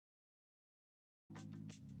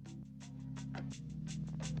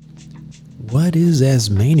What is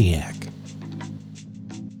Asmaniac?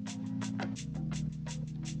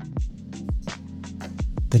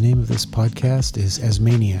 The name of this podcast is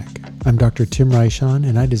Asmaniac. I'm Dr. Tim Reichon,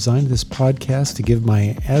 and I designed this podcast to give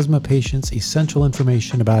my asthma patients essential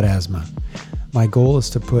information about asthma. My goal is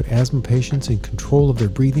to put asthma patients in control of their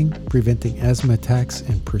breathing, preventing asthma attacks,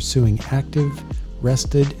 and pursuing active,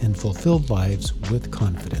 rested, and fulfilled lives with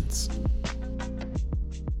confidence.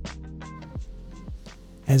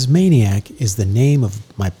 Asmaniac is the name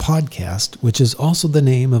of my podcast, which is also the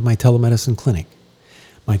name of my telemedicine clinic.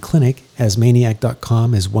 My clinic,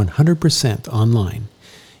 asmaniac.com, is 100% online.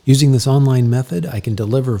 Using this online method, I can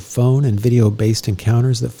deliver phone and video-based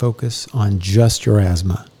encounters that focus on just your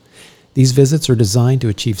asthma. These visits are designed to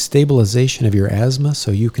achieve stabilization of your asthma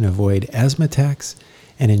so you can avoid asthma attacks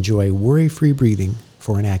and enjoy worry-free breathing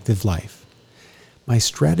for an active life. My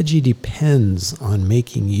strategy depends on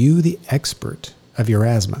making you the expert of your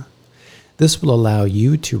asthma. This will allow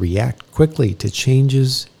you to react quickly to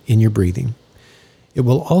changes in your breathing. It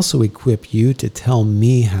will also equip you to tell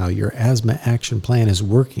me how your asthma action plan is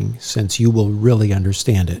working, since you will really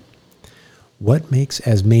understand it. What makes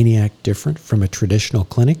Asmaniac different from a traditional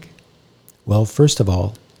clinic? Well, first of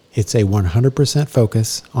all, it's a 100%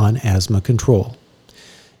 focus on asthma control.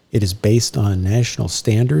 It is based on national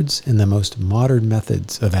standards and the most modern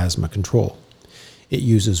methods of asthma control. It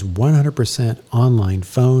uses 100% online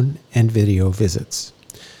phone and video visits.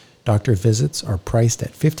 Doctor visits are priced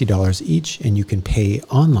at $50 each, and you can pay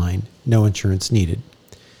online, no insurance needed.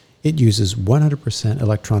 It uses 100%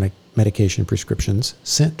 electronic medication prescriptions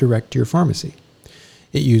sent direct to your pharmacy.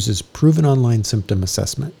 It uses proven online symptom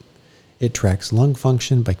assessment. It tracks lung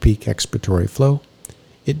function by peak expiratory flow.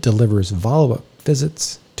 It delivers follow-up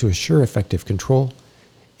visits to assure effective control,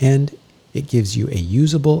 and it gives you a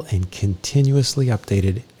usable and continuously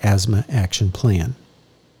updated asthma action plan.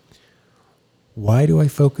 Why do I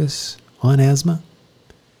focus on asthma?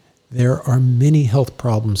 There are many health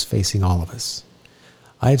problems facing all of us.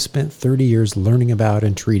 I have spent 30 years learning about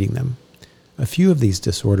and treating them. A few of these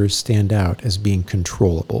disorders stand out as being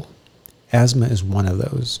controllable. Asthma is one of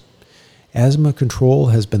those. Asthma control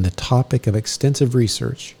has been the topic of extensive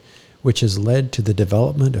research, which has led to the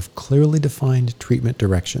development of clearly defined treatment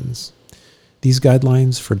directions. These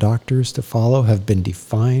guidelines for doctors to follow have been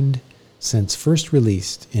defined since first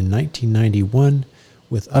released in 1991,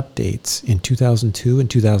 with updates in 2002 and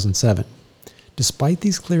 2007. Despite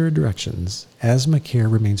these clear directions, asthma care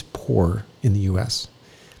remains poor in the U.S.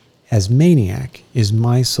 Asmaniac is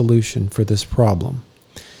my solution for this problem.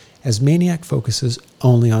 Asmaniac focuses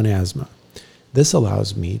only on asthma. This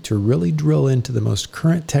allows me to really drill into the most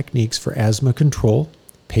current techniques for asthma control,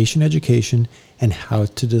 patient education, and how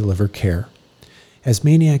to deliver care.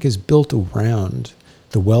 Asmaniac is built around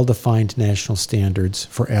the well-defined national standards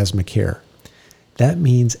for asthma care. That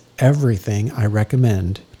means everything I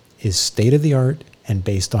recommend is state-of-the-art and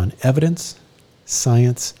based on evidence,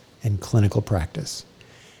 science, and clinical practice.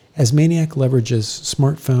 Asmaniac leverages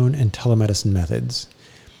smartphone and telemedicine methods.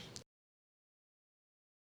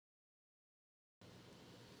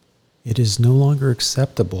 It is no longer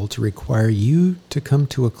acceptable to require you to come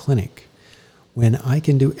to a clinic when I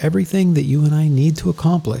can do everything that you and I need to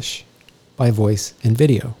accomplish by voice and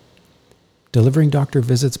video. Delivering doctor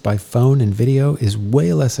visits by phone and video is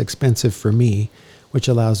way less expensive for me, which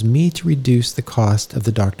allows me to reduce the cost of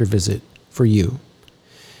the doctor visit for you.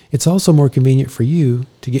 It's also more convenient for you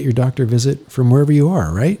to get your doctor visit from wherever you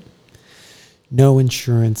are, right? No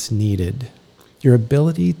insurance needed. Your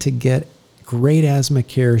ability to get great asthma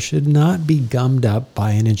care should not be gummed up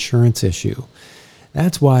by an insurance issue.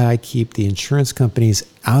 That's why I keep the insurance companies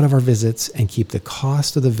out of our visits and keep the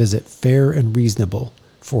cost of the visit fair and reasonable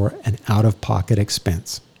for an out-of-pocket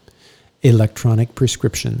expense. Electronic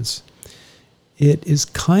prescriptions. It is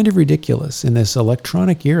kind of ridiculous in this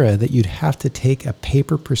electronic era that you'd have to take a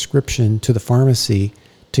paper prescription to the pharmacy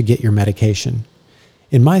to get your medication.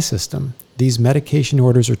 In my system, these medication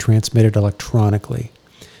orders are transmitted electronically.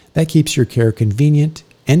 That keeps your care convenient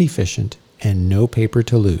and efficient and no paper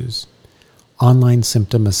to lose. Online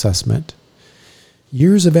symptom assessment.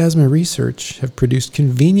 Years of asthma research have produced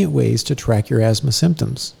convenient ways to track your asthma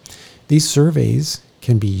symptoms. These surveys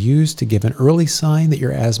can be used to give an early sign that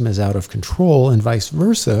your asthma is out of control, and vice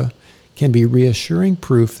versa can be reassuring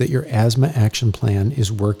proof that your asthma action plan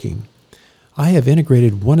is working. I have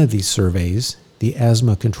integrated one of these surveys, the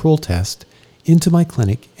Asthma Control Test, into my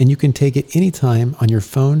clinic, and you can take it anytime on your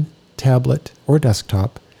phone, tablet, or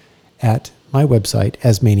desktop at my website,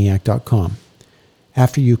 asmaniac.com.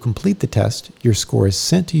 After you complete the test, your score is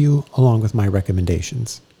sent to you along with my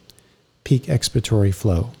recommendations. Peak expiratory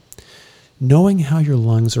flow. Knowing how your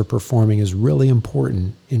lungs are performing is really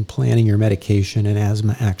important in planning your medication and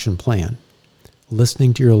asthma action plan.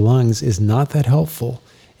 Listening to your lungs is not that helpful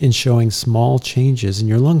in showing small changes in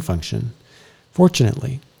your lung function.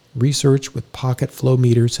 Fortunately, research with pocket flow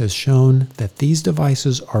meters has shown that these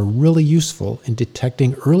devices are really useful in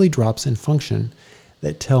detecting early drops in function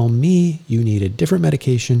that tell me you need a different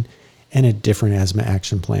medication and a different asthma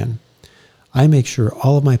action plan. I make sure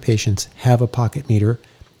all of my patients have a pocket meter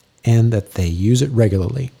and that they use it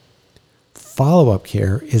regularly. Follow-up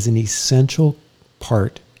care is an essential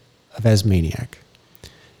part of Asthmaniac.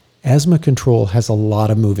 Asthma control has a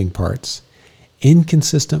lot of moving parts.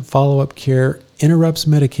 Inconsistent follow-up care interrupts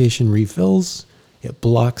medication refills, it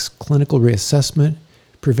blocks clinical reassessment,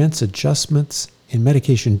 prevents adjustments in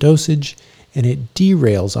medication dosage, and it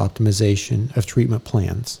derails optimization of treatment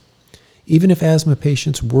plans. Even if asthma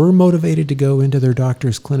patients were motivated to go into their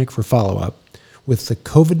doctor's clinic for follow-up, with the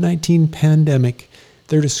COVID-19 pandemic,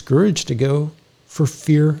 they're discouraged to go for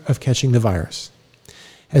fear of catching the virus.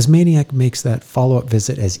 Asthmaniac makes that follow-up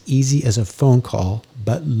visit as easy as a phone call,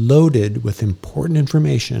 but loaded with important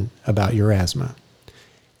information about your asthma.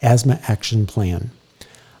 Asthma Action Plan.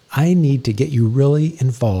 I need to get you really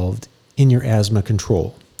involved in your asthma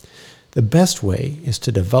control. The best way is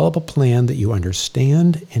to develop a plan that you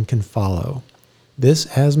understand and can follow. This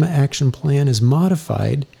Asthma Action Plan is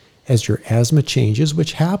modified as your asthma changes,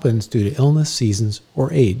 which happens due to illness, seasons,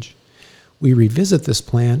 or age. We revisit this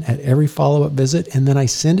plan at every follow-up visit, and then I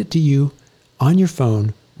send it to you on your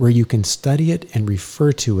phone where you can study it and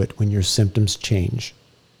refer to it when your symptoms change.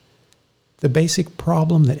 The basic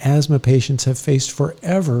problem that asthma patients have faced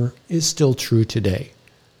forever is still true today.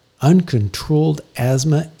 Uncontrolled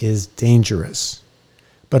asthma is dangerous.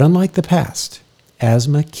 But unlike the past,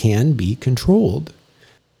 asthma can be controlled.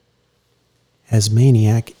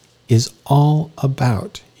 Asthmaniac is all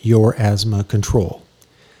about your asthma control.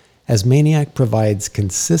 Asthmaniac provides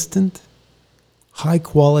consistent,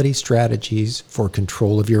 high-quality strategies for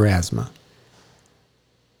control of your asthma.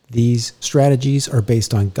 These strategies are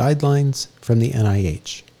based on guidelines from the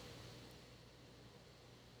NIH.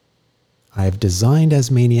 I have designed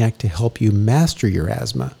Asthmaniac to help you master your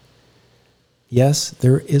asthma. Yes,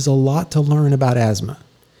 there is a lot to learn about asthma.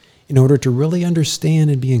 In order to really understand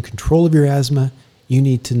and be in control of your asthma, you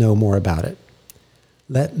need to know more about it.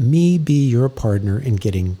 Let me be your partner in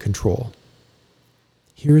getting control.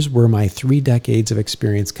 Here's where my 3 decades of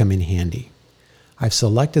experience come in handy. I've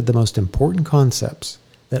selected the most important concepts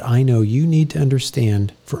that I know you need to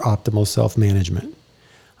understand for optimal self-management.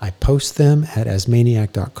 I post them at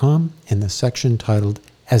asthmaniac.com in the section titled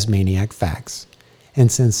Asthmaniac Facts. And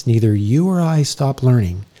since neither you or I stop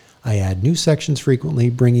learning, I add new sections frequently,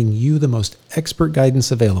 bringing you the most expert guidance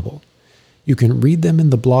available. You can read them in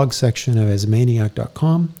the blog section of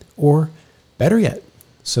asthmaniac.com, or better yet,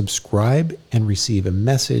 subscribe and receive a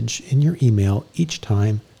message in your email each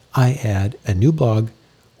time I add a new blog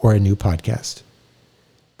or a new podcast.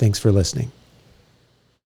 Thanks for listening.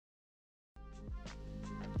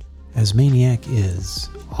 Asthmaniac is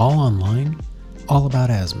all online, all about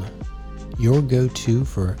asthma. Your go-to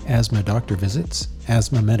for asthma doctor visits,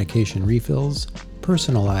 asthma medication refills,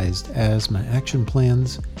 personalized asthma action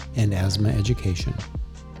plans, and asthma education.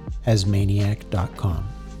 Asthmaniac.com.